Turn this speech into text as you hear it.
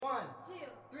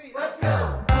Yo,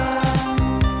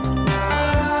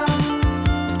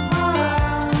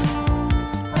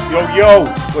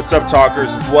 what's up,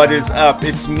 talkers? What is up?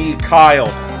 It's me, Kyle.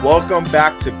 Welcome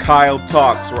back to Kyle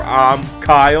Talks, where I'm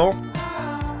Kyle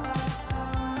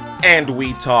and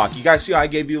we talk. You guys see how I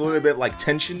gave you a little bit like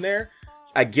tension there?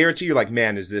 I guarantee you're like,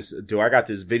 man, do I got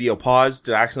this video paused?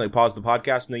 Did I accidentally pause the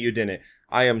podcast? No, you didn't.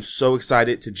 I am so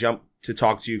excited to jump to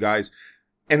talk to you guys.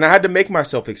 And I had to make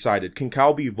myself excited. Can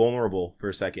Kyle be vulnerable for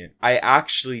a second? I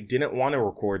actually didn't want to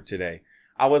record today.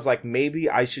 I was like, maybe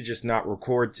I should just not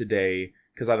record today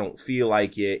because I don't feel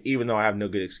like it, even though I have no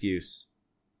good excuse.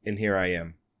 And here I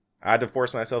am. I had to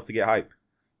force myself to get hype.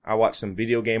 I watched some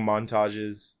video game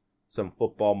montages, some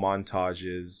football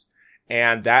montages,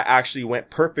 and that actually went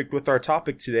perfect with our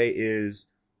topic today is,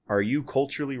 are you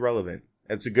culturally relevant?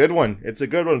 It's a good one.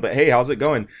 But hey, how's it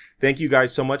going? Thank you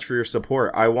guys so much for your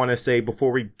support. I want to say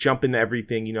before we jump into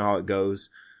everything, you know how it goes.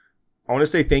 I want to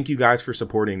say thank you guys for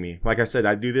supporting me. Like I said,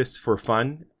 I do this for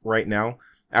fun right now.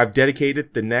 I've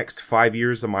dedicated the next 5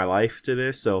 years of my life to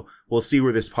this. So we'll see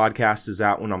where this podcast is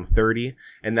at when I'm 30.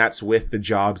 And that's with the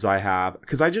jobs I have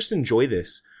because I just enjoy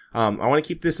this. I want to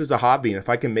keep this as a hobby. And if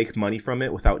I can make money from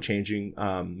it without changing,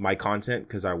 my content,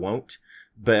 because I won't.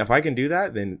 But if I can do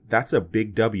that, then that's a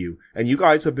big W. And you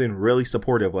guys have been really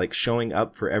supportive, like showing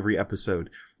up for every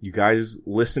episode. You guys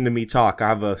listen to me talk. I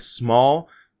have a small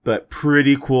but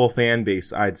pretty cool fan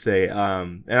base, I'd say.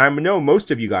 And I know most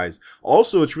of you guys.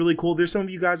 Also, it's really cool. There's some of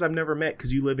you guys I've never met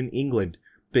because you live in England,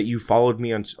 but you followed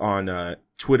me on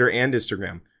Twitter and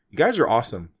Instagram. You guys are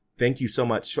awesome. Thank you so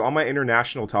much. To all my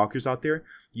international talkers out there,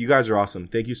 you guys are awesome.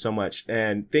 Thank you so much.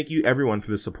 And thank you everyone for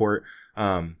the support.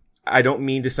 I don't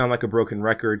mean to sound like a broken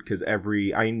record because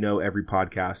I know every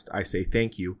podcast I say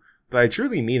thank you, but I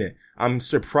truly mean it. I'm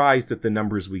surprised at the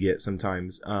numbers we get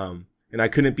sometimes. And I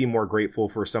couldn't be more grateful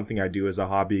for something I do as a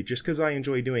hobby just because I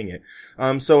enjoy doing it.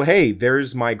 So hey,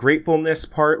 there's my gratefulness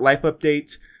part, life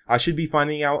update. I should be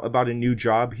finding out about a new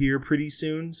job here pretty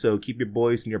soon. So keep your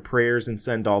boys in your prayers and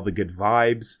send all the good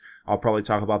vibes. I'll probably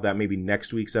talk about that maybe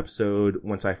next week's episode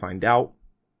once I find out.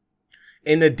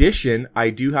 In addition,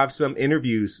 I do have some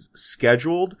interviews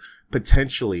scheduled,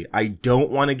 potentially. I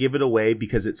don't want to give it away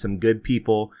because it's some good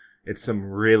people. It's some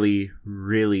really,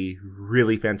 really,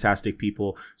 really fantastic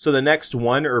people. So the next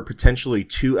one or potentially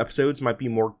 2 episodes might be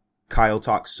more Kyle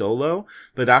Talk solo.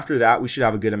 But after that, we should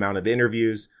have a good amount of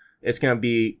interviews. It's going to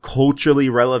be culturally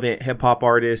relevant hip hop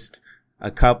artists,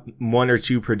 1 or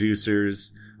 2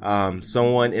 producers,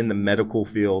 someone in the medical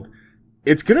field.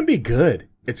 It's going to be good.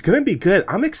 It's going to be good.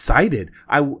 I'm excited.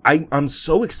 I'm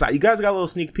so excited. You guys got a little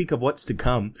sneak peek of what's to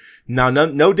come. Now,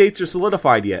 no dates are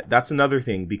solidified yet. That's another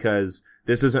thing because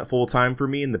this isn't full time for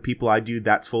me and the people I do,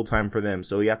 that's full time for them.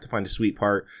 So we have to find a sweet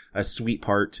part.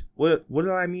 What did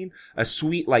I mean? A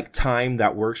sweet like time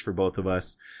that works for both of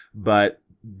us. But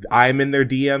I'm in their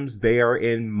DMs. They are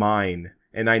in mine.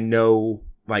 And I know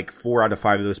like 4 out of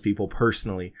 5 of those people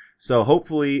personally. So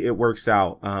hopefully it works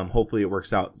out.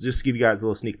 Just to give you guys a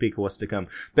little sneak peek of what's to come.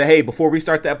 But hey, before we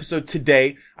start the episode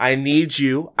today, I need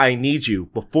you,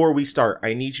 before we start,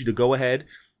 I need you to go ahead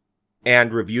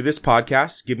and review this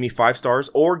podcast. Give me 5 stars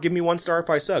or give me 1 star if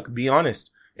I suck. Be honest.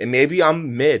 And maybe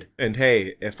I'm mid. And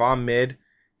hey, if I'm mid,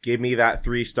 give me that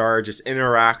 3 star. Just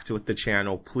interact with the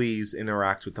channel. Please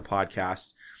interact with the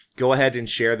podcast. Go ahead and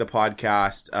share the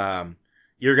podcast.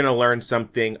 You're going to learn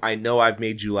something. I know I've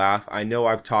made you laugh. I know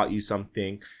I've taught you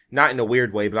something, not in a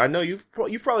weird way, but I know you've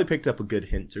probably picked up a good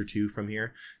hint or 2 from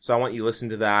here. So I want you to listen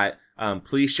to that.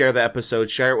 Please share the episode,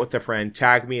 share it with a friend,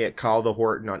 tag me at Kyle the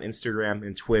Horton on Instagram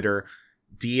and Twitter,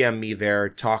 DM me there,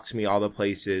 talk to me all the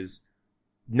places.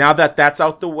 Now that that's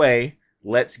out the way,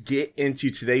 let's get into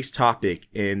today's topic.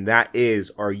 And that is,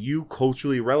 are you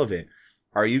culturally relevant?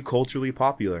 Are you culturally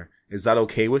popular? Is that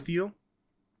okay with you?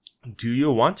 Do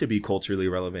you want to be culturally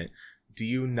relevant? Do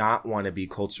you not want to be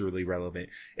culturally relevant?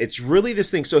 It's really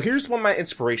this thing. So here's when my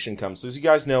inspiration comes. So as you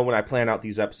guys know, when I plan out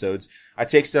these episodes, I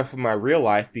take stuff from my real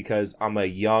life because I'm a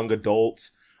young adult,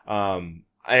 and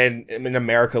I'm in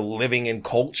America living in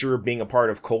culture, being a part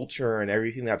of culture and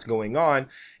everything that's going on.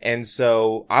 And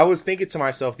so I was thinking to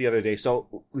myself the other day,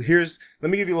 so let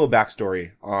me give you a little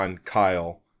backstory on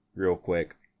Kyle real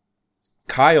quick.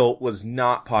 Kyle was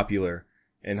not popular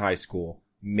in high school.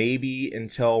 Maybe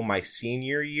until my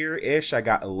senior year-ish, I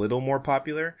got a little more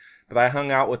popular, but I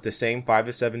hung out with the same 5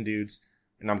 to 7 dudes,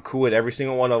 and I'm cool with every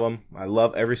single one of them. I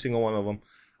love every single one of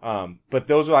them. But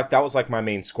that was like my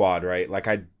main squad, right? Like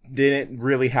I didn't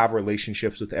really have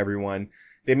relationships with everyone.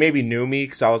 They maybe knew me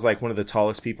because I was like one of the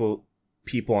tallest people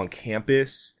on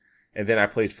campus. And then I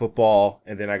played football,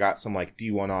 and then I got some like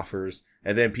D1 offers,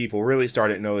 and then people really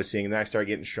started noticing, and then I started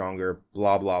getting stronger,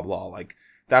 blah, blah, blah. Like,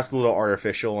 that's a little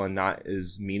artificial and not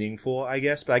as meaningful, I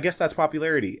guess, but I guess that's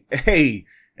popularity. Hey,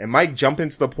 am I jumping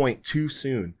to the point too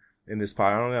soon in this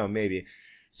pod? I don't know, maybe.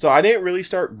 So I didn't really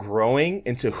start growing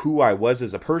into who I was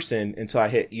as a person until I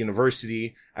hit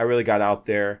university. I really got out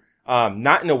there.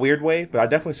 Not in a weird way, but I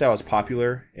definitely say I was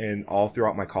popular in all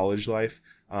throughout my college life.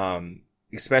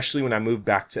 Especially when I moved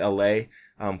back to LA,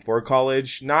 for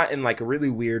college, not in like a really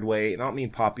weird way. I don't mean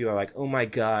popular, like, oh my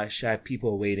gosh, I have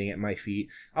people waiting at my feet.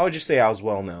 I would just say I was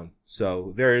well known.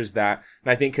 So there is that.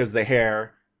 And I think because the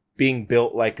hair, being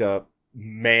built like a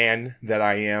man that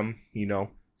I am, 6'6",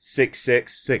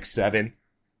 6'7",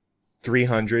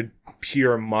 300,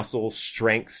 pure muscle,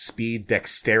 strength, speed,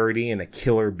 dexterity, and a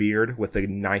killer beard with a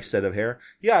nice set of hair.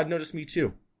 Yeah, I'd notice me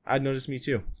too.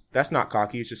 That's not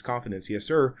cocky. It's just confidence. Yes,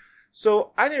 sir.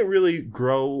 So I didn't really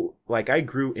grow, like I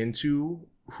grew into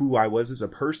who I was as a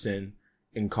person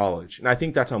in college. And I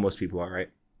think that's how most people are, right?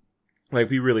 Like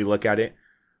if you really look at it,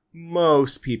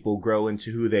 most people grow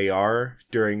into who they are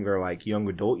during their like young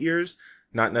adult years,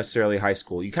 not necessarily high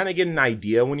school. You kind of get an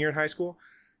idea when you're in high school.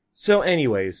 So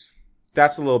anyways,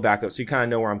 that's a little backup. So you kind of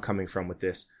know where I'm coming from with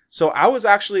this. So I was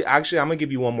actually, I'm going to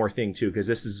give you one more thing too, because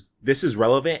this is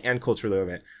relevant and culturally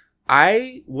relevant.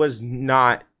 I was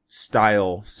not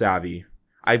style savvy.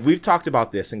 We've talked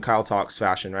about this in Kyle Talks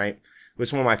Fashion, right? It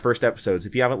was one of my first episodes.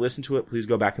 If you haven't listened to it, please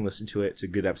go back and listen to it. It's a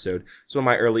good episode. It's one of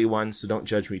my early ones, so don't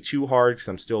judge me too hard because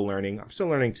I'm still learning. I'm still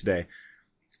learning today.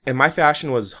 And my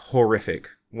fashion was horrific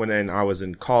when I was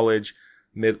in college.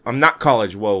 I'm not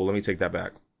college. Whoa, let me take that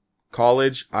back.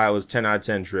 College, I was 10 out of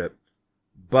 10 drip.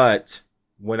 But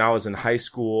when I was in high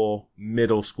school,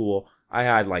 middle school, I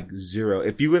had like 0.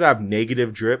 If you would have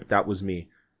negative drip, that was me.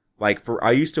 Like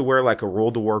I used to wear like a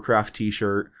World of Warcraft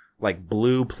t-shirt, like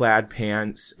blue plaid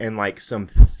pants, and like some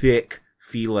thick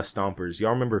Fila stompers.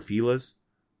 Y'all remember Filas?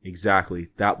 Exactly.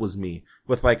 That was me.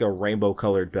 With like a rainbow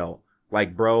colored belt.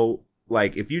 Like, bro,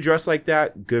 like if you dress like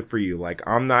that, good for you. Like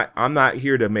I'm not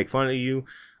here to make fun of you.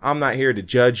 I'm not here to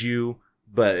judge you.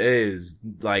 But it is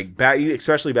like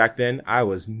especially back then, I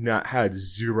had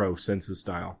 0 sense of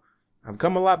style. I've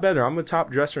come a lot better. I'm a top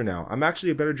dresser now. I'm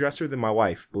actually a better dresser than my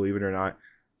wife, believe it or not.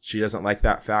 She doesn't like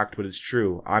that fact, but it's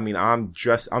true. I mean, I'm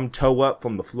toe up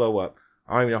from the flow up.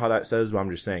 I don't even know how that says, but I'm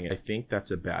just saying it. I think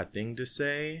that's a bad thing to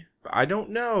say, but I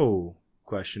don't know. ?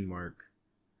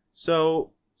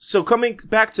 So coming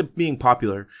back to being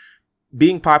popular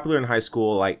in high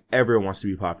school, like everyone wants to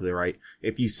be popular, right?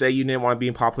 If you say you didn't want to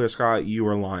be popular, Scott, you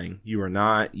were lying. You were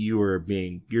not. You're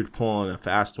pulling a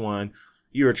fast one.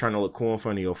 You were trying to look cool in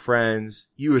front of your friends.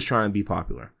 You was trying to be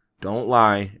popular. Don't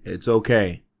lie. It's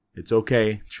okay. It's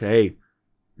okay. Hey,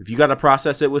 if you got to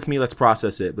process it with me, let's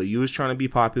process it. But you was trying to be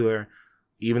popular,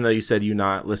 even though you said you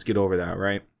not. Let's get over that,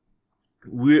 right?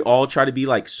 We all try to be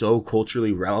like so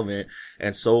culturally relevant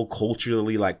and so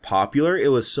culturally like popular. It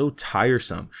was so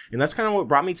tiresome. And that's kind of what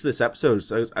brought me to this episode.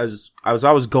 So as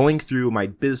I was going through my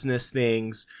business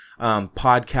things,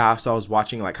 podcasts, I was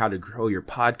watching like how to grow your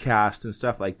podcast and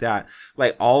stuff like that.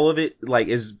 Like all of it like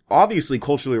is obviously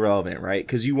culturally relevant, right?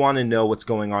 Cause you want to know what's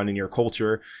going on in your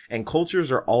culture, and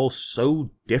cultures are all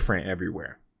so different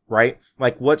everywhere. Right?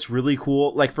 Like what's really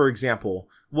cool, like for example,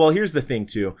 well, here's the thing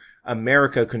too.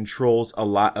 America controls a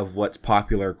lot of what's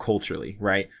popular culturally,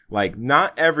 right? Like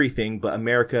not everything, but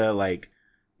America like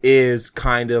is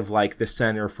kind of like the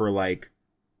center for like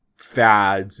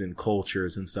fads and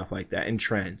cultures and stuff like that and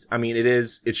trends. I mean,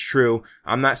 it's true.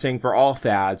 I'm not saying for all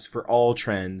fads, for all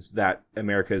trends that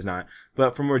America is not,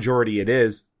 but for majority it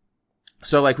is.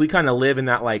 So like we kind of live in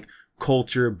that like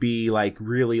culture be like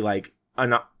really like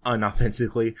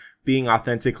unauthentically, being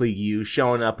authentically you,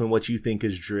 showing up in what you think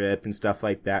is drip and stuff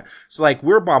like that. So like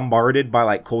we're bombarded by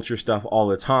like culture stuff all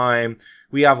the time.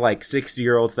 We have like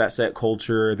 60-year-olds that set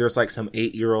culture. There's like some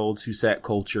 8-year-olds who set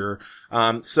culture.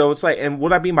 So it's like, and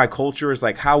what I mean by culture is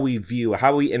like how we view,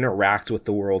 how we interact with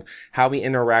the world, how we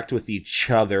interact with each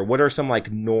other. What are some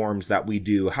like norms that we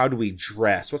do? How do we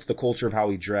dress? What's the culture of how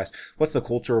we dress? What's the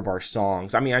culture of our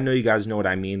songs? I mean, I know you guys know what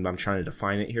I mean, but I'm trying to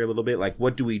define it here a little bit. Like,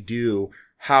 what do we do?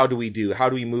 How do we do? How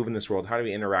do we move in this world? How do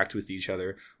we interact with each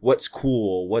other? What's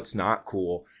cool? What's not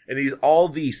cool? And all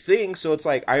these things. So it's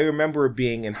like, I remember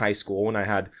being in high school when I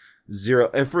had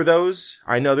 0. And for those,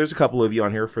 I know there's a couple of you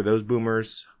on here, for those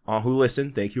boomers who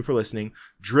listen, thank you for listening.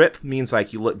 Drip means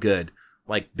like you look good,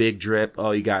 like big drip.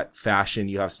 Oh, you got fashion,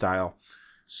 you have style.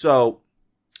 So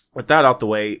with that out the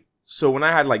way, so when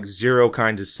I had like 0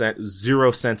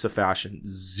 sense of fashion,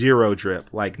 0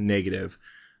 drip, like negative,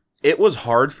 it was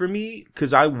hard for me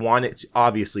because I wanted to,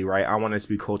 obviously, right? I wanted to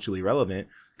be culturally relevant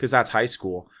because that's high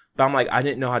school. But I'm like, I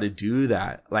didn't know how to do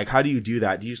that. Like, how do you do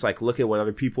that? Do you just like look at what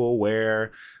other people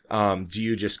wear? Do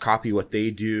you just copy what they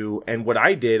do? And what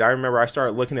I did, I remember I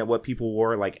started looking at what people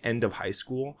wore like end of high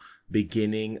school,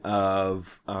 beginning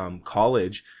of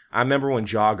college. I remember when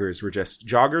joggers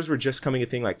were just coming a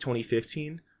thing like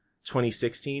 2015,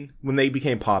 2016, when they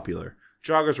became popular.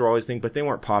 Joggers were always a thing, but they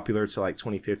weren't popular until like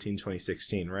 2015,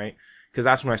 2016, right? Because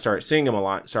that's when I started seeing them a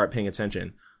lot, started paying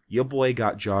attention. Your boy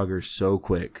got joggers so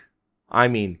quick. I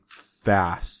mean,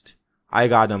 fast. I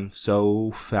got them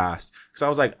so fast. Because I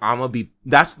was like,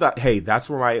 that's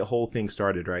where my whole thing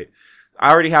started, right?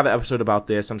 I already have an episode about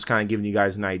this. I'm just kind of giving you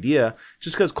guys an idea.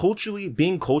 Just because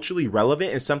being culturally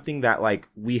relevant is something that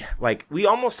we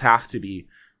almost have to be,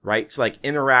 right? To like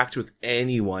interact with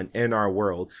anyone in our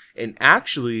world. And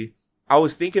actually, I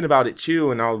was thinking about it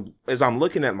too. And as I'm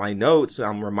looking at my notes,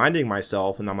 I'm reminding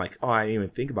myself and I'm like, oh, I didn't even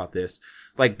think about this.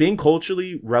 Like being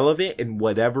culturally relevant in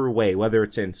whatever way, whether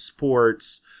it's in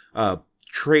sports,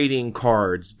 trading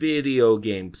cards, video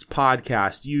games,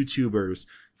 podcasts, YouTubers,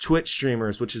 Twitch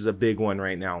streamers, which is a big one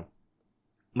right now.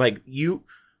 Like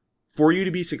for you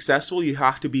to be successful, you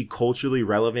have to be culturally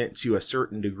relevant to a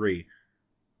certain degree.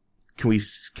 Can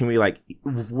we like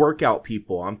workout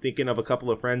people? I'm thinking of a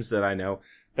couple of friends that I know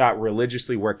that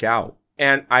religiously work out.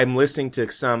 And I'm listening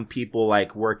to some people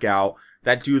like work out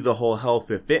that do the whole health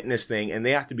and fitness thing, and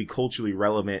they have to be culturally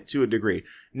relevant to a degree.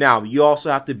 Now, you also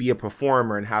have to be a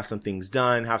performer and have some things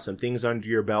done, have some things under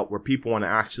your belt where people want to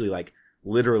actually like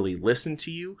literally listen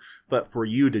to you. But for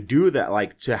you to do that,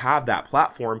 like to have that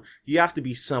platform, you have to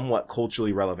be somewhat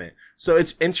culturally relevant. So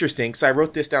it's interesting because I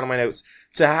wrote this down in my notes.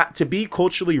 To be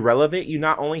culturally relevant, you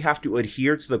not only have to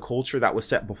adhere to the culture that was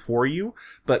set before you,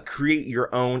 but create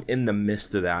your own in the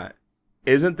midst of that.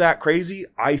 Isn't that crazy?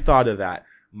 I thought of that.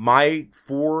 My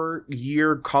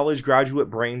 4-year college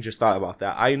graduate brain just thought about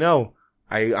that. I know.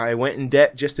 I went in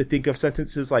debt just to think of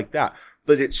sentences like that,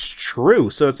 but it's true.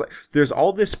 So it's like, there's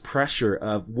all this pressure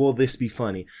of, will this be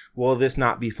funny? Will this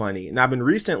not be funny? And I've been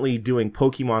recently doing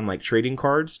Pokemon like trading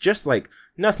cards, just like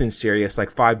nothing serious, like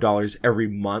 $5 every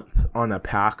month on a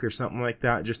pack or something like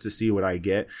that, just to see what I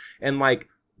get. And like,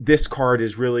 this card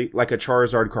is really, like a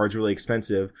Charizard card is really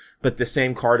expensive, but the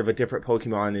same card of a different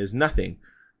Pokemon is nothing.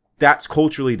 That's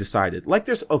culturally decided. Like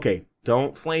okay,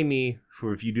 don't flame me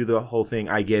for if you do the whole thing.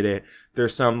 I get it.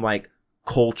 There's some like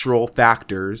cultural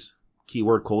factors,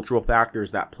 keyword cultural factors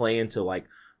that play into like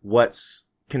what's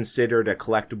considered a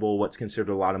collectible, what's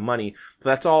considered a lot of money. But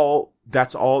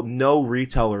that's all, no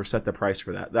retailer set the price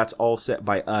for that. That's all set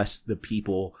by us, the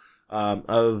people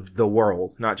of the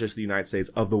world, not just the United States,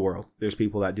 of the world. There's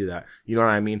people that do that. You know what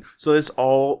I mean? So it's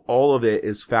all of it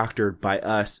is factored by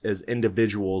us as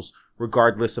individuals,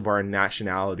 regardless of our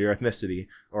nationality or ethnicity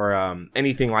or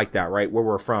anything like that, right? Where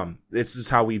we're from. This is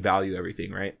how we value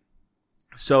everything, right?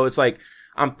 So it's like,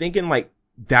 I'm thinking like,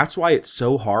 that's why it's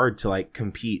so hard to like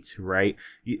compete, right?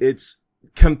 Let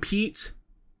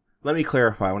me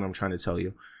clarify what I'm trying to tell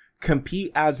you.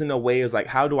 Compete as in a way is like,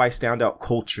 how do I stand out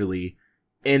culturally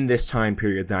in this time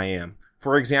period that I am?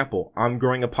 For example, I'm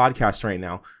growing a podcast right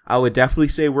now. I would definitely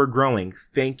say we're growing.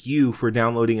 Thank you for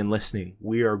downloading and listening.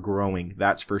 We are growing.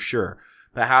 That's for sure.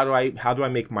 But how do I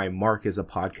make my mark as a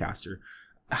podcaster?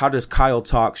 How does Kyle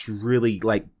Talks really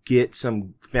like get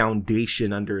some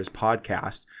foundation under his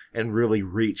podcast and really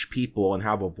reach people and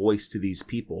have a voice to these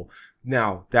people?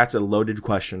 Now, that's a loaded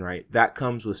question, right? That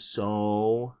comes with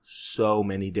so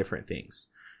many different things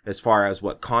as far as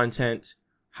what content,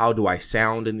 how do I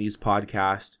sound in these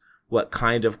podcasts? What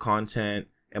kind of content?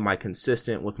 Am I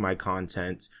consistent with my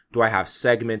content? Do I have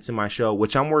segments in my show,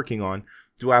 which I'm working on?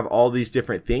 Do I have all these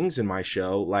different things in my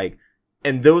show? Like,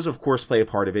 and those of course play a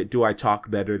part of it. Do I talk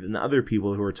better than the other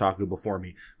people who are talking before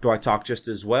me? Do I talk just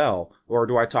as well? Or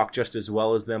do I talk just as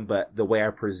well as them, but the way I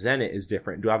present it is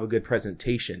different? Do I have a good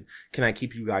presentation? Can I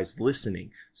keep you guys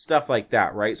listening? Stuff like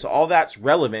that, right? So all that's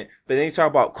relevant, but then you talk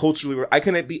about culturally, I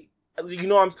couldn't be,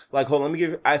 I'm like, hold on,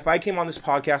 if I came on this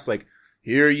podcast like,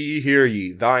 hear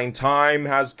ye, thine time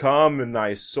has come and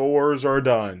thy sores are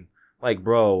done. Like,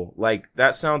 bro, like,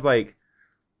 that sounds like,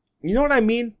 you know what I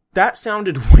mean? That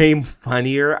sounded way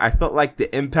funnier. I felt like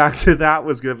the impact of that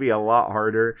was going to be a lot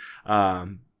harder.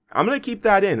 I'm going to keep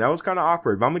that in. That was kind of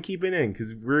awkward, but I'm going to keep it in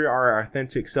because we are our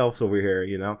authentic selves over here,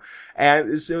 you know?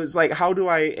 And so it's like, how do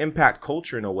I impact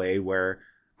culture in a way where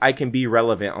I can be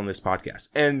relevant on this podcast?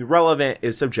 And relevant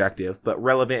is subjective, but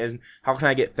relevant is how can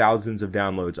I get thousands of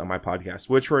downloads on my podcast,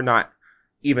 which we're not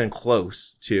even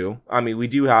close to. I mean, we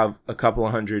do have a couple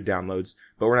of hundred downloads,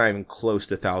 but we're not even close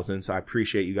to thousands. So I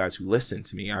appreciate you guys who listen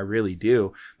to me. I really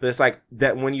do. But it's like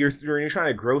that when you're trying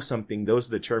to grow something, those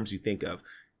are the terms you think of.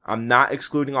 I'm not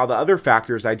excluding all the other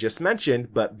factors I just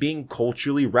mentioned, but being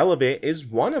culturally relevant is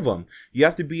one of them. You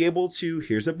have to be able to,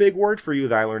 here's a big word for you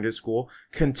that I learned at school,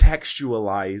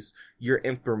 contextualize your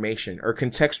information or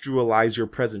contextualize your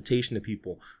presentation to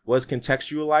people. What does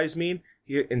contextualize mean?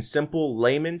 In simple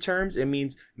layman terms, it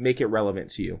means make it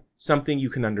relevant to you. Something you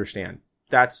can understand.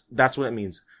 That's what it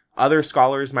means. Other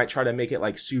scholars might try to make it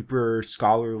like super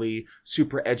scholarly,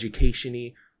 super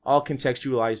education-y. All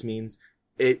contextualize means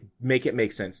make it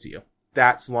make sense to you.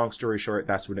 That's, long story short,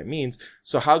 that's what it means.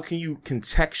 So how can you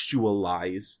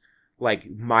contextualize like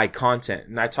my content?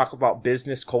 And I talk about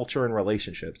business, culture, and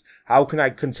relationships. How can I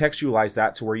contextualize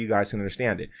that to where you guys can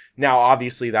understand it? Now,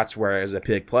 obviously, that's where is a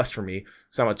big plus for me.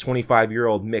 So I'm a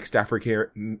 25-year-old mixed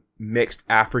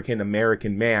African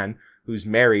American man who's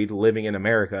married, living in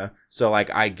America. So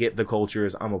like I get the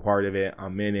cultures. I'm a part of it.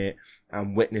 I'm in it.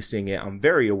 I'm witnessing it. I'm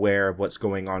very aware of what's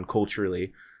going on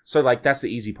culturally. So like that's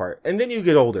the easy part. And then you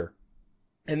get older.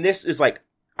 And this is like,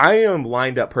 I am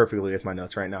lined up perfectly with my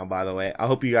notes right now, by the way. I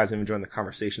hope you guys have enjoyed the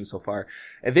conversation so far.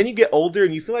 And then you get older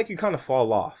and you feel like you kind of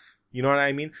fall off. You know what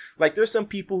I mean? Like there's some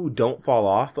people who don't fall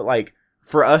off, but like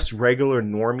for us regular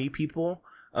normie people,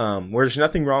 where there's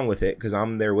nothing wrong with it, because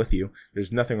I'm there with you.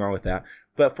 There's nothing wrong with that.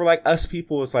 But for like us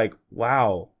people, it's like,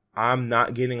 wow, I'm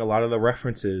not getting a lot of the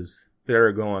references that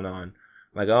are going on.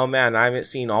 Like, oh man, I haven't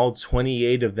seen all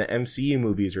 28 of the MCU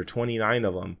movies or 29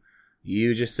 of them.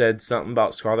 You just said something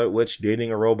about Scarlet Witch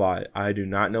dating a robot. I do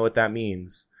not know what that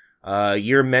means.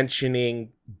 You're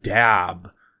mentioning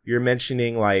Dab. You're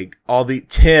mentioning like all the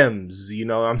Tims,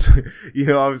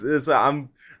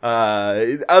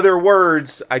 other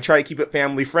words. I try to keep it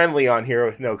family friendly on here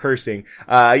with no cursing.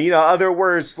 Other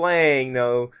words,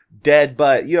 slang, dead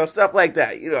butt, stuff like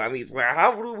that. I mean, it's like,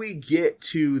 how do we get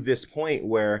to this point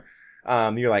where,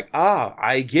 you're like,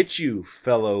 I get you,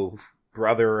 fellow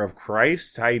brother of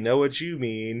Christ. I know what you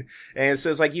mean. And so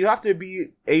it's like, you have to be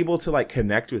able to like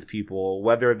connect with people,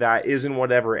 whether that is in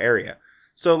whatever area.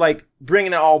 So like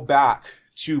bringing it all back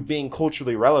to being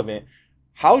culturally relevant.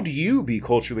 How do you be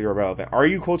culturally relevant? Are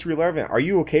you culturally relevant? Are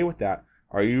you okay with that?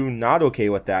 Are you not okay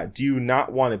with that? Do you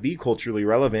not want to be culturally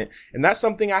relevant? And that's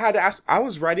something I had to ask. I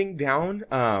was writing down,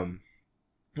 when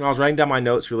I was writing down my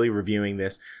notes, really reviewing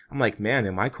this, I'm like, man,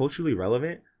 am I culturally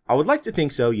relevant? I would like to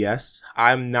think so, yes.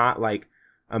 I'm not like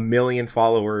 1 million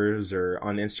followers or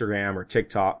on Instagram or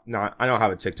TikTok. I don't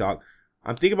have a TikTok.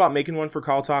 I'm thinking about making one for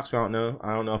Call Talks, but I don't know.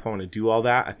 I don't know if I want to do all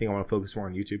that. I think I want to focus more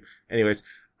on YouTube. Anyways,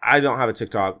 I don't have a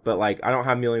TikTok, but like I don't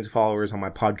have millions of followers on my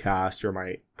podcast or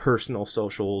my personal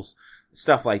socials,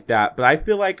 stuff like that. But I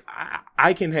feel like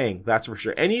I can hang, that's for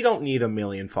sure. And you don't need 1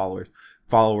 million followers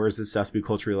and stuff to be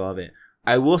culturally relevant.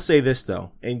 I will say this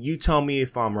though, and you tell me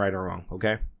if I'm right or wrong,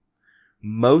 okay?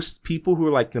 Most people who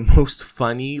are like the most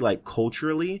funny, like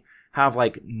culturally, have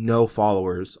like no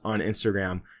followers on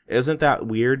Instagram. Isn't that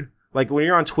weird? Like when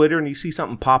you're on Twitter and you see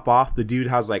something pop off, the dude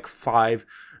has like 5,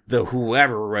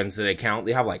 whoever runs the account,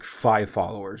 they have like 5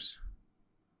 followers.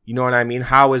 You know what I mean?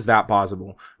 How is that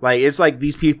possible? Like, it's like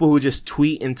these people who just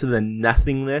tweet into the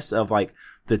nothingness of like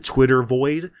the Twitter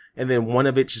void, and then one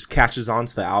of it just catches on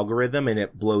to the algorithm and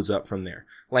it blows up from there.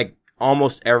 Like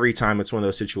almost every time it's one of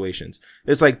those situations.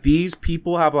 It's like these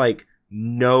people have like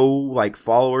no like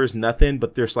followers, nothing,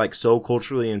 but they're like so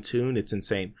culturally in tune. It's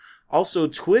insane. Also,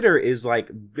 Twitter is like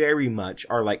very much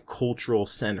our like cultural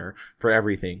center for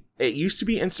everything. It used to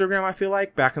be Instagram, I feel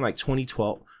like, back in like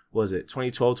 2012. Was it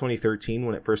 2012, 2013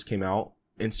 when it first came out?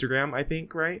 Instagram, I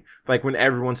think, right? Like when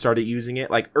everyone started using it,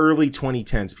 like early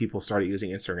 2010s, people started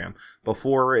using Instagram.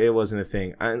 Before it wasn't a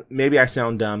thing. Maybe I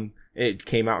sound dumb. It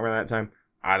came out around that time.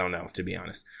 I don't know, to be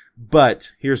honest.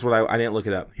 But here's what I didn't look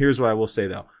it up. Here's what I will say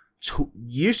though.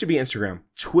 Used to be Instagram.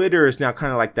 Twitter is now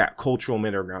kind of like that cultural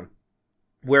middle ground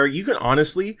where you can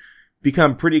honestly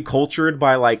become pretty cultured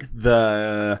by like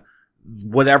the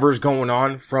whatever's going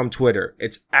on from Twitter.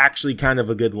 It's actually kind of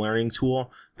a good learning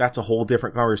tool. That's a whole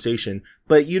different conversation.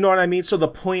 But you know what I mean? So the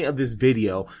point of this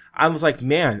video, I was like,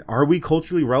 man, are we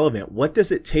culturally relevant? What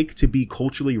does it take to be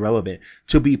culturally relevant,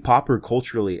 to be popular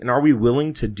culturally? And are we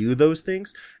willing to do those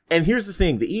things? And here's the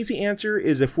thing. The easy answer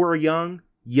is if we're young,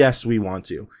 yes, we want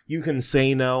to. You can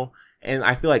say no. And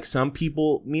I feel like some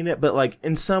people mean it, but like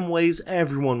in some ways,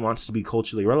 everyone wants to be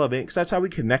culturally relevant because that's how we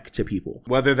connect to people.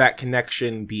 Whether that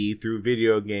connection be through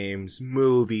video games,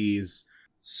 movies,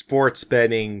 sports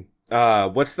betting.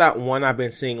 What's that one I've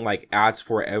been seeing like ads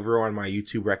forever on my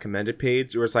YouTube recommended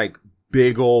page where it's like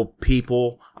big old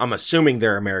people. I'm assuming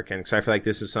they're American because I feel like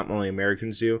this is something only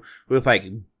Americans do with like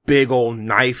big old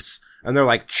knives. And they're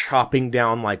like chopping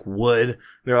down like wood.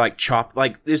 They're like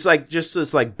it's like just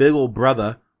this like big old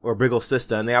brother or big ol'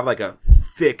 sister, and they have like a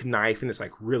thick knife and it's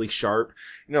like really sharp.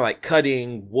 And they're like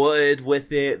cutting wood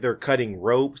with it. They're cutting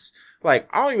ropes. Like,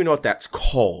 I don't even know what that's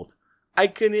called. I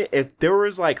couldn't, if there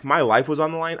was like, my life was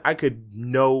on the line, I could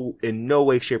in no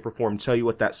way, shape or form tell you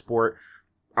what that sport,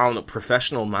 I don't know,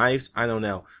 professional knives, I don't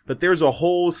know. But there's a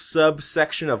whole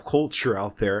subsection of culture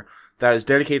out there that is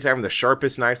dedicated to having the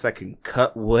sharpest knives that can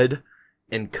cut wood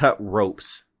and cut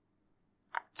ropes.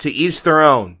 To each their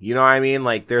own, you know what I mean?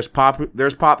 Like, there's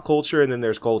pop culture and then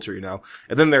there's culture, you know?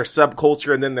 And then there's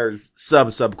subculture and then there's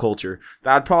subculture.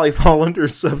 That'd probably fall under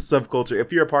subculture.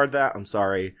 If you're a part of that, I'm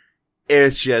sorry.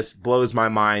 It just blows my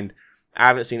mind. I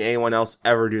haven't seen anyone else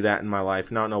ever do that in my life,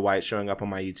 and I don't know why it's showing up on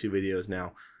my YouTube videos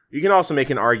now. You can also make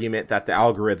an argument that the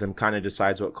algorithm kind of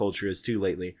decides what culture is too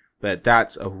lately, but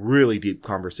that's a really deep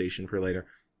conversation for later.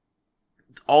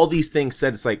 All these things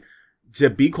said, it's like, to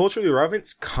be culturally relevant,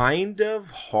 it's kind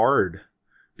of hard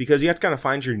because you have to kind of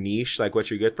find your niche, like what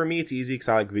you're good. For me, it's easy because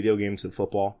I like video games and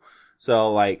football. So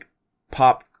like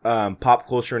pop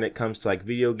culture when it comes to like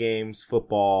video games,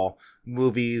 football,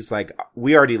 movies, like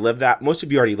we already live that. Most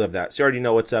of you already live that. So you already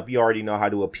know what's up. You already know how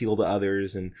to appeal to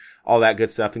others and all that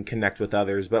good stuff and connect with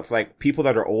others. But for like people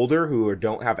that are older who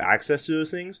don't have access to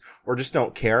those things or just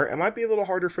don't care, it might be a little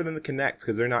harder for them to connect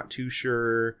because they're not too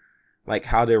sure like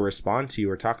how to respond to you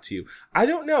or talk to you. I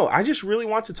don't know. I just really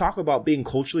want to talk about being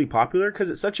culturally popular because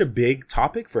it's such a big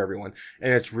topic for everyone.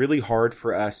 And it's really hard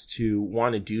for us to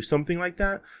want to do something like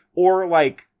that or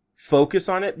like focus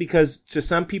on it because to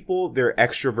some people, they're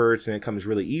extroverts and it comes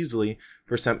really easily.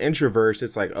 For some introverts,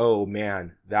 it's like, oh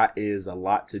man, that is a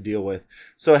lot to deal with.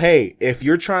 So hey, if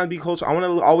you're trying to be cultural, I want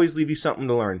to always leave you something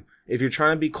to learn. If you're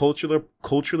trying to be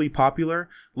culturally popular,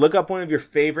 look up one of your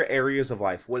favorite areas of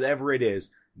life, whatever it is.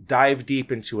 Dive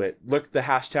deep into it. Look at the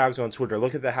hashtags on Twitter.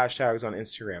 Look at the hashtags on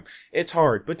Instagram. It's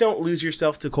hard, but don't lose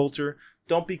yourself to culture.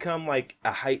 Don't become like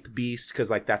a hype beast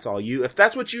because like that's all you. If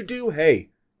that's what you do, hey,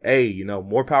 you know,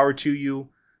 more power to you.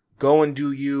 Go and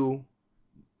do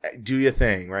your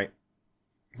thing, right?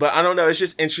 But I don't know. It's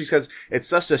just interesting because it's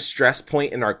such a stress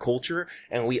point in our culture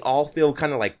and we all feel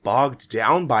kind of like bogged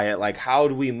down by it. Like, how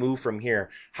do we move from here?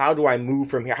 How do I move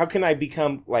from here? How can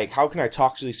I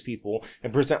talk to these people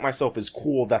and present myself as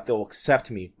cool that they'll accept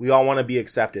me? We all want to be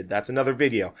accepted. That's another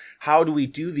video. How do we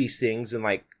do these things and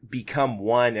like become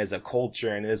one as a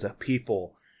culture and as a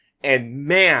people? And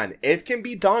man, it can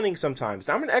be daunting sometimes.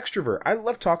 I'm an extrovert. I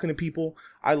love talking to people.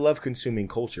 I love consuming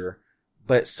culture.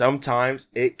 But sometimes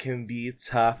it can be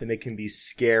tough and it can be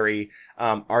scary.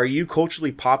 Are you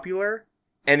culturally popular?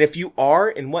 And if you are,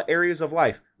 in what areas of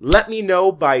life? Let me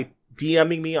know by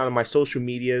DMing me on my social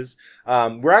medias.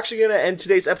 We're actually going to end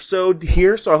today's episode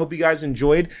here, so I hope you guys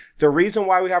enjoyed. The reason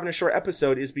why we're having a short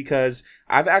episode is because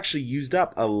I've actually used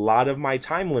up a lot of my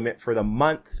time limit for the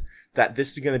month that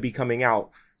this is going to be coming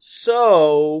out.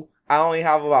 So I only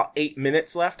have about 8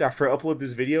 minutes left after I upload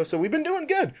this video. So we've been doing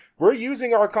good. We're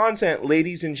using our content,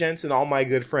 ladies and gents, and all my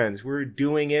good friends. We're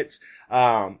doing it.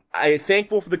 I'm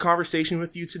thankful for the conversation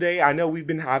with you today. I know we've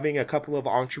been having a couple of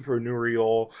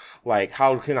entrepreneurial, like,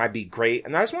 how can I be great?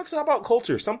 And I just want to talk about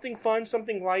culture, something fun,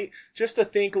 something light, just to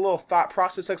think, a little thought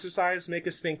process exercise, make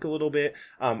us think a little bit.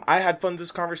 I had fun with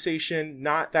this conversation,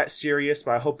 not that serious,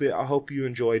 but I hope you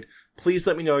enjoyed. Please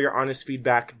let me know your honest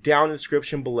feedback down in the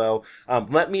description below.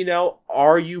 Let me know,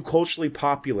 are you culturally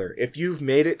popular? If you've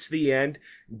made it to the end,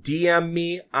 DM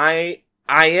me.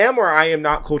 I am or I am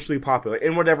not culturally popular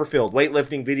in whatever field,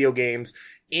 weightlifting, video games,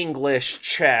 English,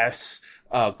 chess,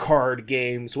 card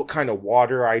games, what kind of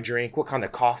water I drink, what kind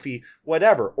of coffee,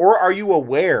 whatever. Or are you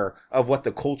aware of what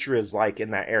the culture is like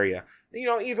in that area? You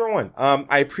know, either one.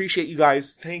 I appreciate you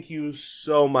guys. Thank you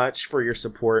so much for your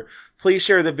support. Please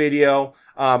share the video.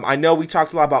 I know we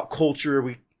talked a lot about culture.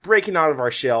 We breaking out of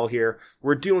our shell here.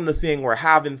 We're doing the thing. We're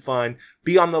having fun.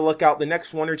 Be on the lookout. The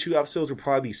next 1 or 2 episodes will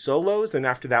probably be solos. And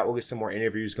after that, we'll get some more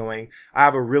interviews going. I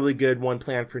have a really good one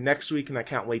planned for next week, and I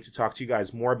can't wait to talk to you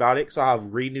guys more about it. So I'll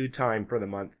have renewed time for the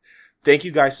month. Thank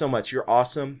you guys so much. You're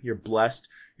awesome. You're blessed.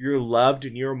 You're loved,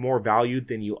 and you're more valued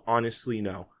than you honestly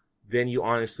know.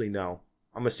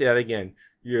 I'm going to say that again.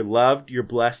 You're loved, you're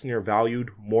blessed, and you're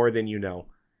valued more than you know.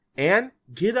 And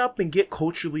get up and get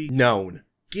culturally known.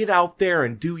 Get out there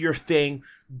and do your thing.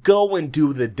 Go and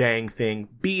do the dang thing.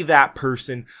 Be that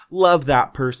person. Love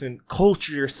that person.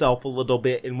 Culture yourself a little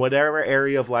bit in whatever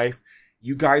area of life.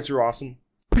 You guys are awesome.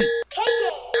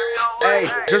 Hey,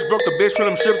 just broke the bitch from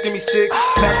them strips, give me 6.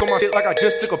 Back on my shit like I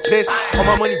just took a piss. All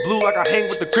my money blue like I hang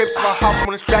with the Crips. If I hop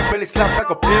on this track, man, it slaps like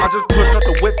a pimp. I just pushed up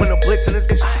the whip in a blitz and this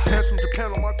bitch pants from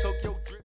Japan on my toe.